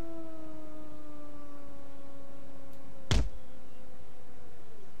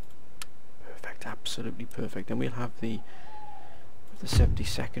 absolutely perfect. Then we'll have the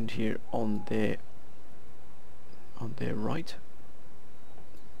 72nd here on their right.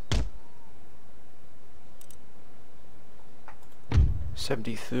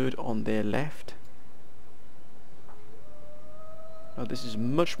 '73rd on their left. Now this is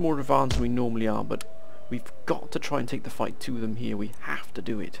much more advanced than we normally are, but we've got to try and take the fight to them here. We have to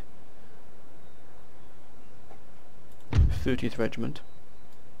do it. 30th Regiment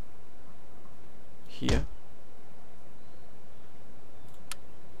here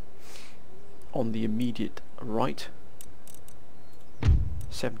on the immediate right.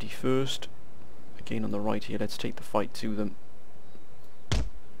 71st again on the right here. Let's take the fight to them.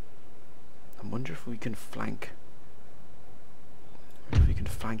 I wonder if we can flank. I wonder if we can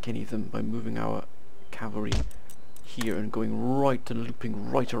flank any of them by moving our cavalry here and going right and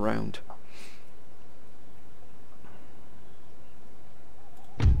looping right around.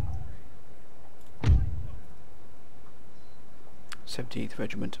 '78th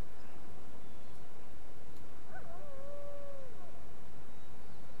Regiment.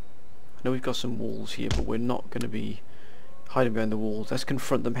 I know we've got some walls here, but we're not going to be hiding behind the walls. Let's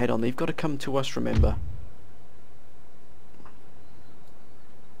confront them head on. They've got to come to us, remember.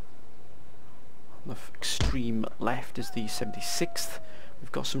 On the extreme left is the 76th.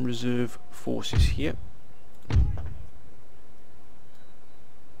 We've got some reserve forces here.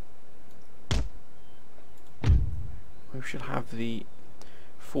 We shall have the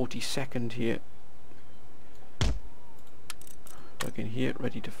 42nd here dug in here,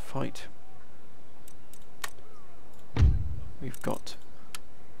 ready to fight. We've got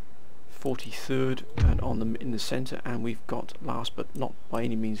 43rd and on them in the centre, and we've got, last but not by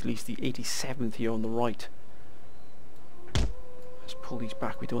any means least, the 87th here on the right. Let's pull these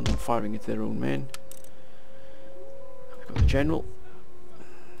back. We don't want them firing at their own men. We've got the general.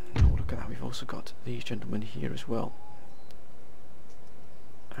 Oh, look at that. We've also got these gentlemen here as well.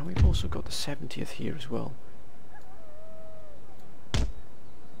 And we've also got the 70th here as well.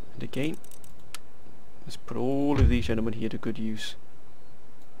 And again, let's put all of these gentlemen here to good use.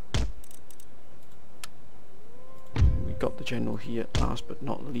 We've got the general here, last but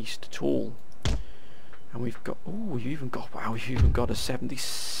not least at all. And we've got, oh, we've even got, wow, we've even got a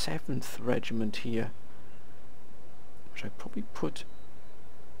 77th Regiment here, which I'd probably put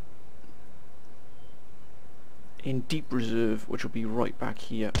in deep reserve, which will be right back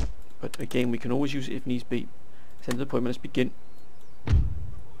here. But again, we can always use it if needs be. Send the deployment. Let's begin.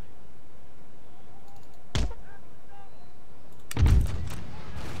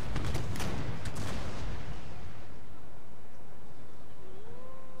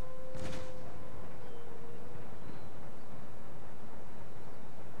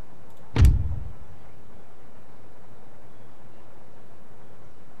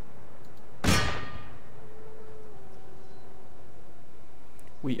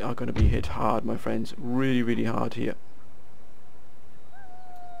 We are going to be hit hard, my friends. Really, really hard here.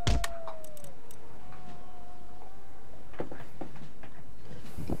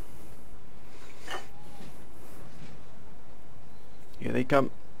 Here they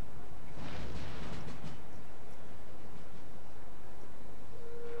come.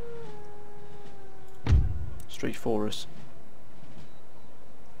 Straight for us.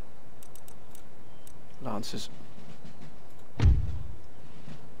 Lancers.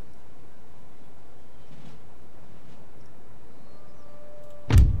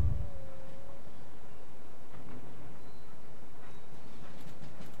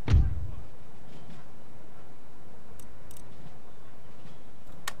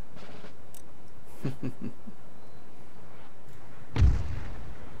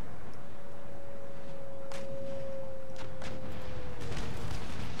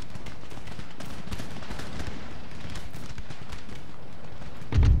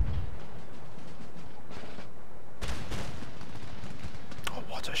 Oh,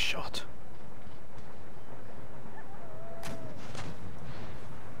 what a shot.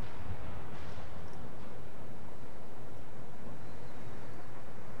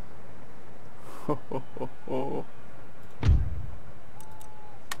 Ho ho ho ho.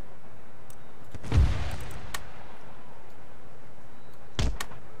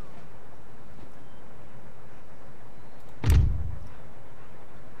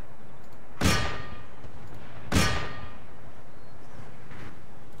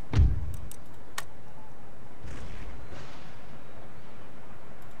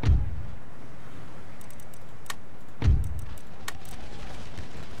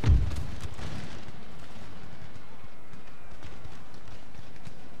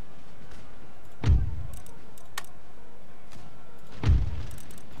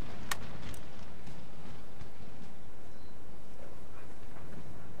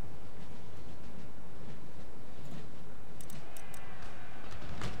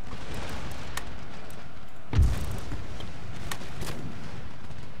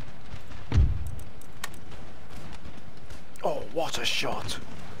 What a shot!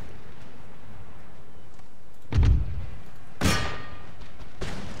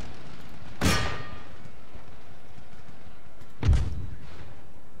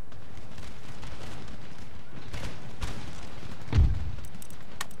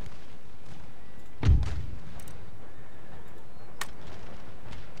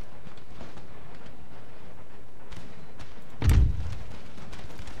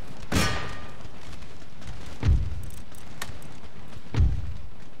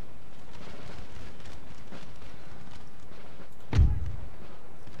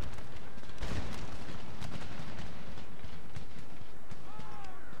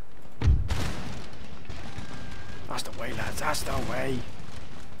 That's the way, lads, that's the way.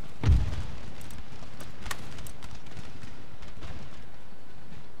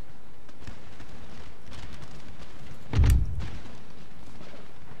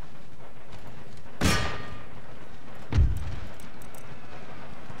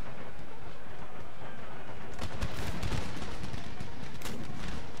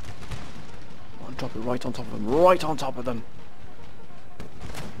 On top of, right on top of them, right on top of them.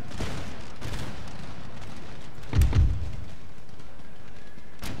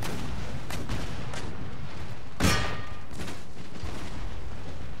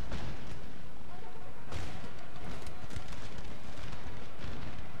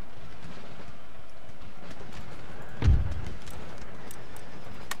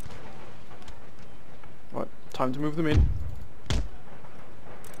 Right, time to move them in.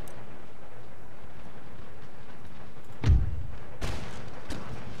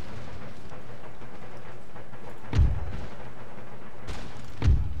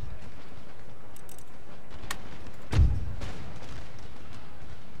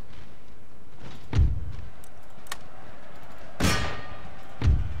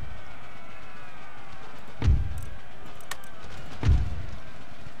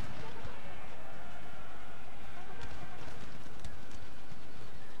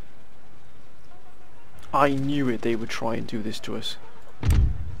 I knew it, they would try and do this to us.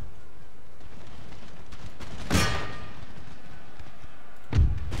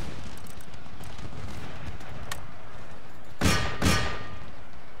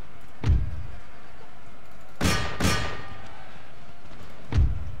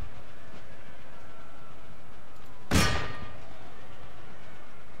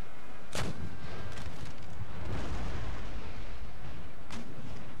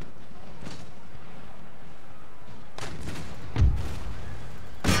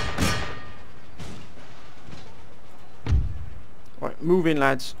 Right, move in,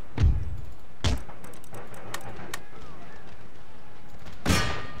 lads.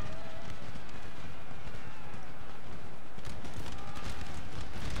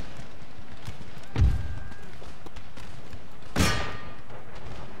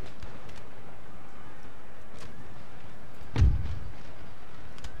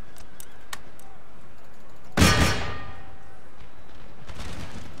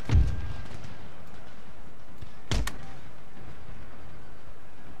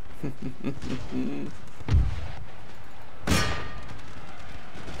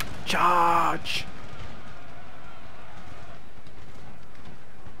 Charge!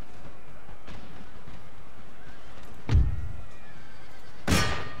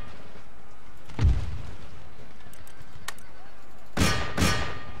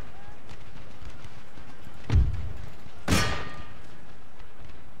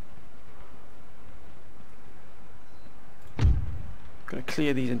 Gonna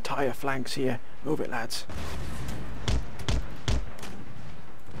clear these entire flanks here. Move it, lads.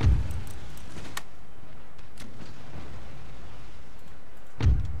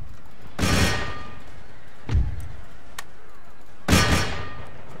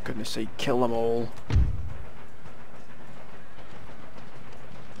 For goodness sake, kill them all.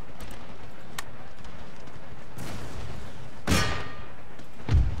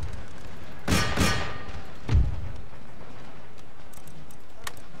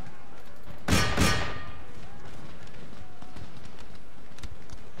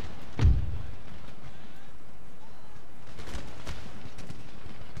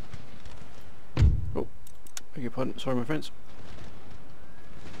 Beg your pardon, sorry my friends.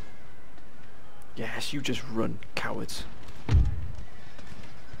 Yes, you just run, cowards.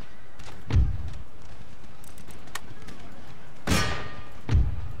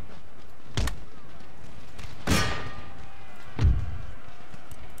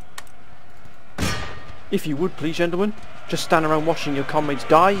 If you would please, gentlemen, just stand around watching your comrades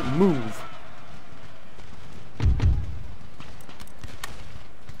die, move.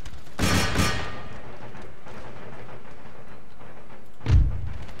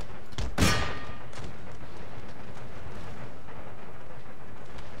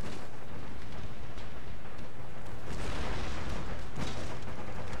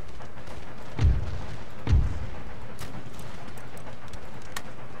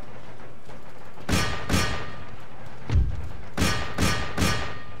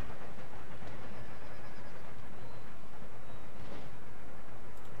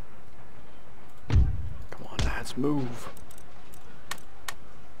 Let's move.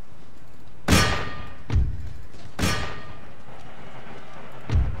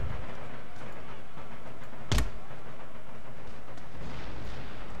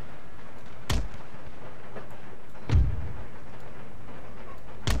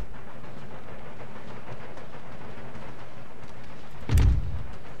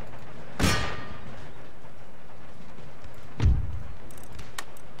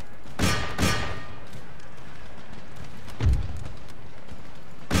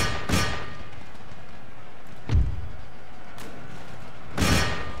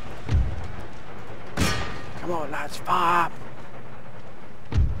 Come on, lads, fire!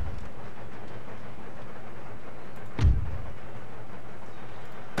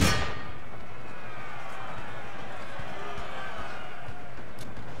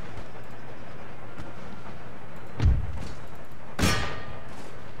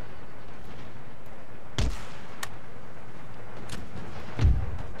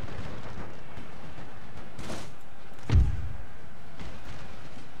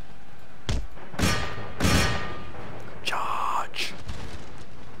 Charge!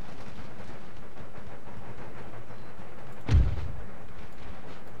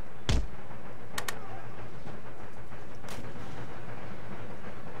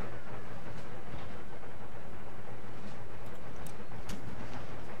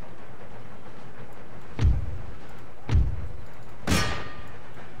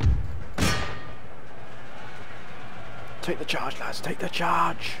 Take the charge, lads, take the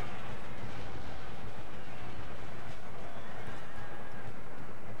charge!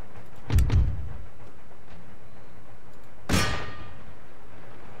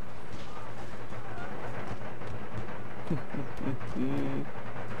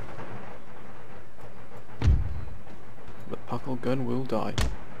 The puckle gun will die.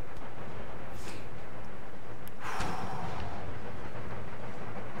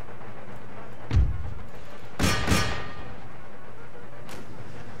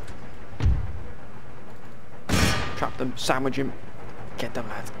 Trap them, sandwich him. Get them,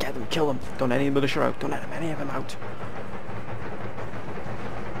 lads, get them, kill them. Don't let any militia out, don't let any of them out.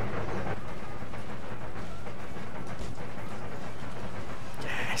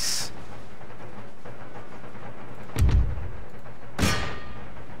 Yes.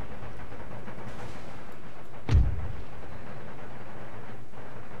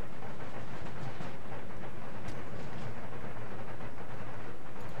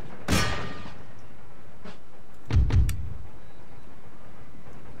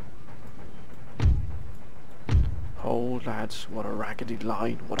 Hold, lads, what a raggedy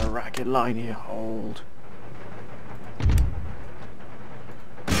line, what a ragged line here, hold.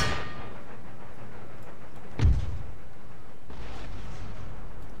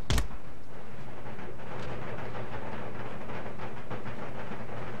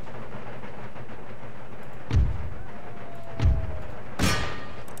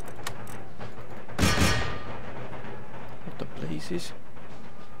 What the blazes?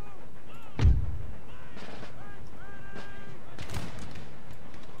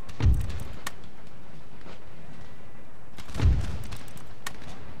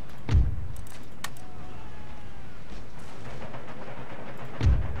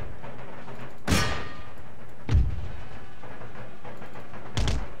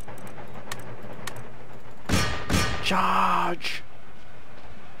 Charge!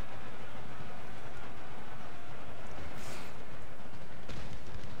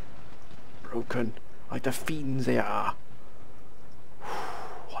 Broken, like the fiends they are.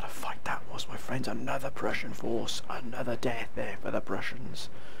 What a fight that was, my friends. Another Prussian force, another death there for the Prussians.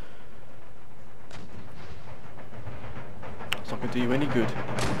 It's not going to do you any good.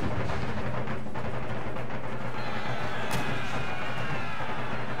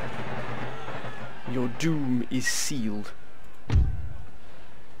 Your doom is sealed.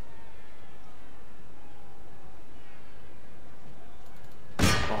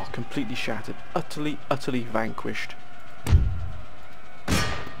 Oh, completely shattered. Utterly, utterly vanquished.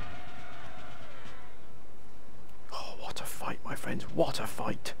 Oh, what a fight, my friends. What a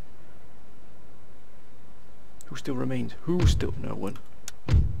fight. Who still remains? Who still? No one.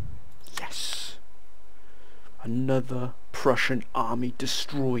 Yes. Another Prussian army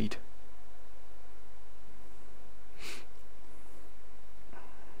destroyed.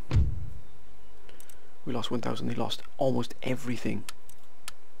 We lost 1,000, they lost almost everything.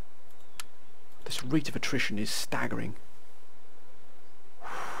 This rate of attrition is staggering.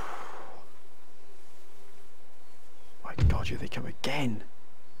 My God, here they come again.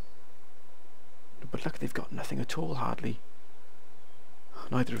 But look, they've got nothing at all, hardly.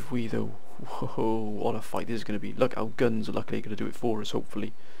 Neither have we though. Whoa, what a fight this is going to be. Look, our guns are luckily going to do it for us,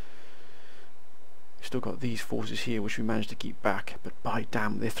 hopefully. We've still got these forces here which we managed to keep back, but by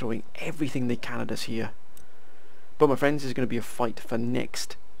damn, they're throwing everything they can at us here. But my friends, this is going to be a fight for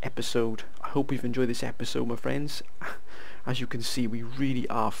next episode. I hope you've enjoyed this episode, my friends. As you can see, we really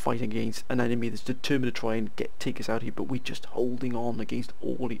are fighting against an enemy that's determined to try and take us out here, but we're just holding on against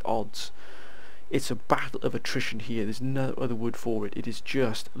all the odds. It's a battle of attrition here. There's no other word for it. It is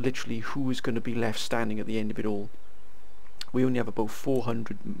just literally who is going to be left standing at the end of it all. We only have about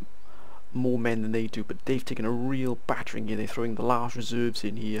 400 more men than they do, but they've taken a real battering here. They're throwing the last reserves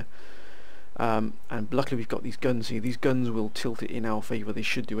in here. And luckily we've got these guns here. These guns will tilt it in our favour. They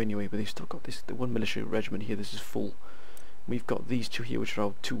should do anyway, but they've still got the one militia regiment here. This is full. We've got these two here, which are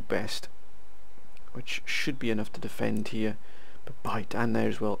our two best, which should be enough to defend here. But bite, and there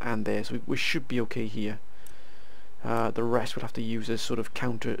as well, and there, so we should be okay here. The rest would have to use as sort of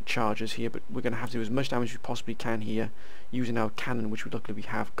counter charges here, but we're going to have to do as much damage as we possibly can here, using our cannon, which we luckily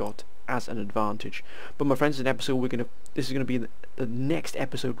have got as an advantage. But my friends, in episode this is going to be the next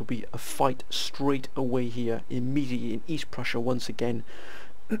episode will be a fight straight away here, immediately in East Prussia once again.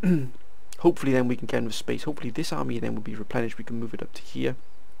 Hopefully then we can get enough space. Hopefully this army then will be replenished. We can move it up to here.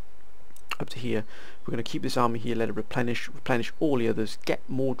 We're going to keep this army here, let it replenish all the others, get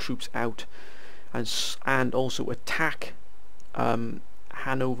more troops out, and also attack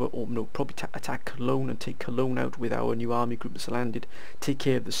Hanover, or no, probably attack Cologne and take Cologne out with our new army group that's landed. Take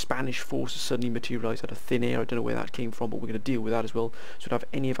care of the Spanish forces suddenly materialised out of thin air. I don't know where that came from, but we're going to deal with that as well. So we don't have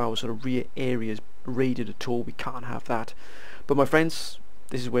any of our sort of rear areas raided at all. We can't have that. But my friends,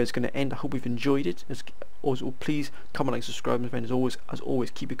 this is where it's going to end. I hope you've enjoyed it. Also, please comment, like, subscribe, my friends. As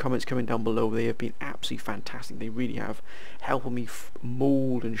always, keep your comments coming down below. They have been absolutely fantastic. They really have helped me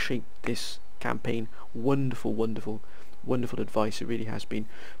mould and shape this campaign. Wonderful, wonderful, wonderful advice. It really has been.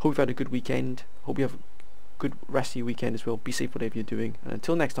 Hope you've had a good weekend. Hope you have a good rest of your weekend as well. Be safe whatever you're doing. And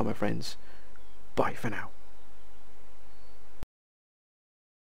until next time, my friends, bye for now.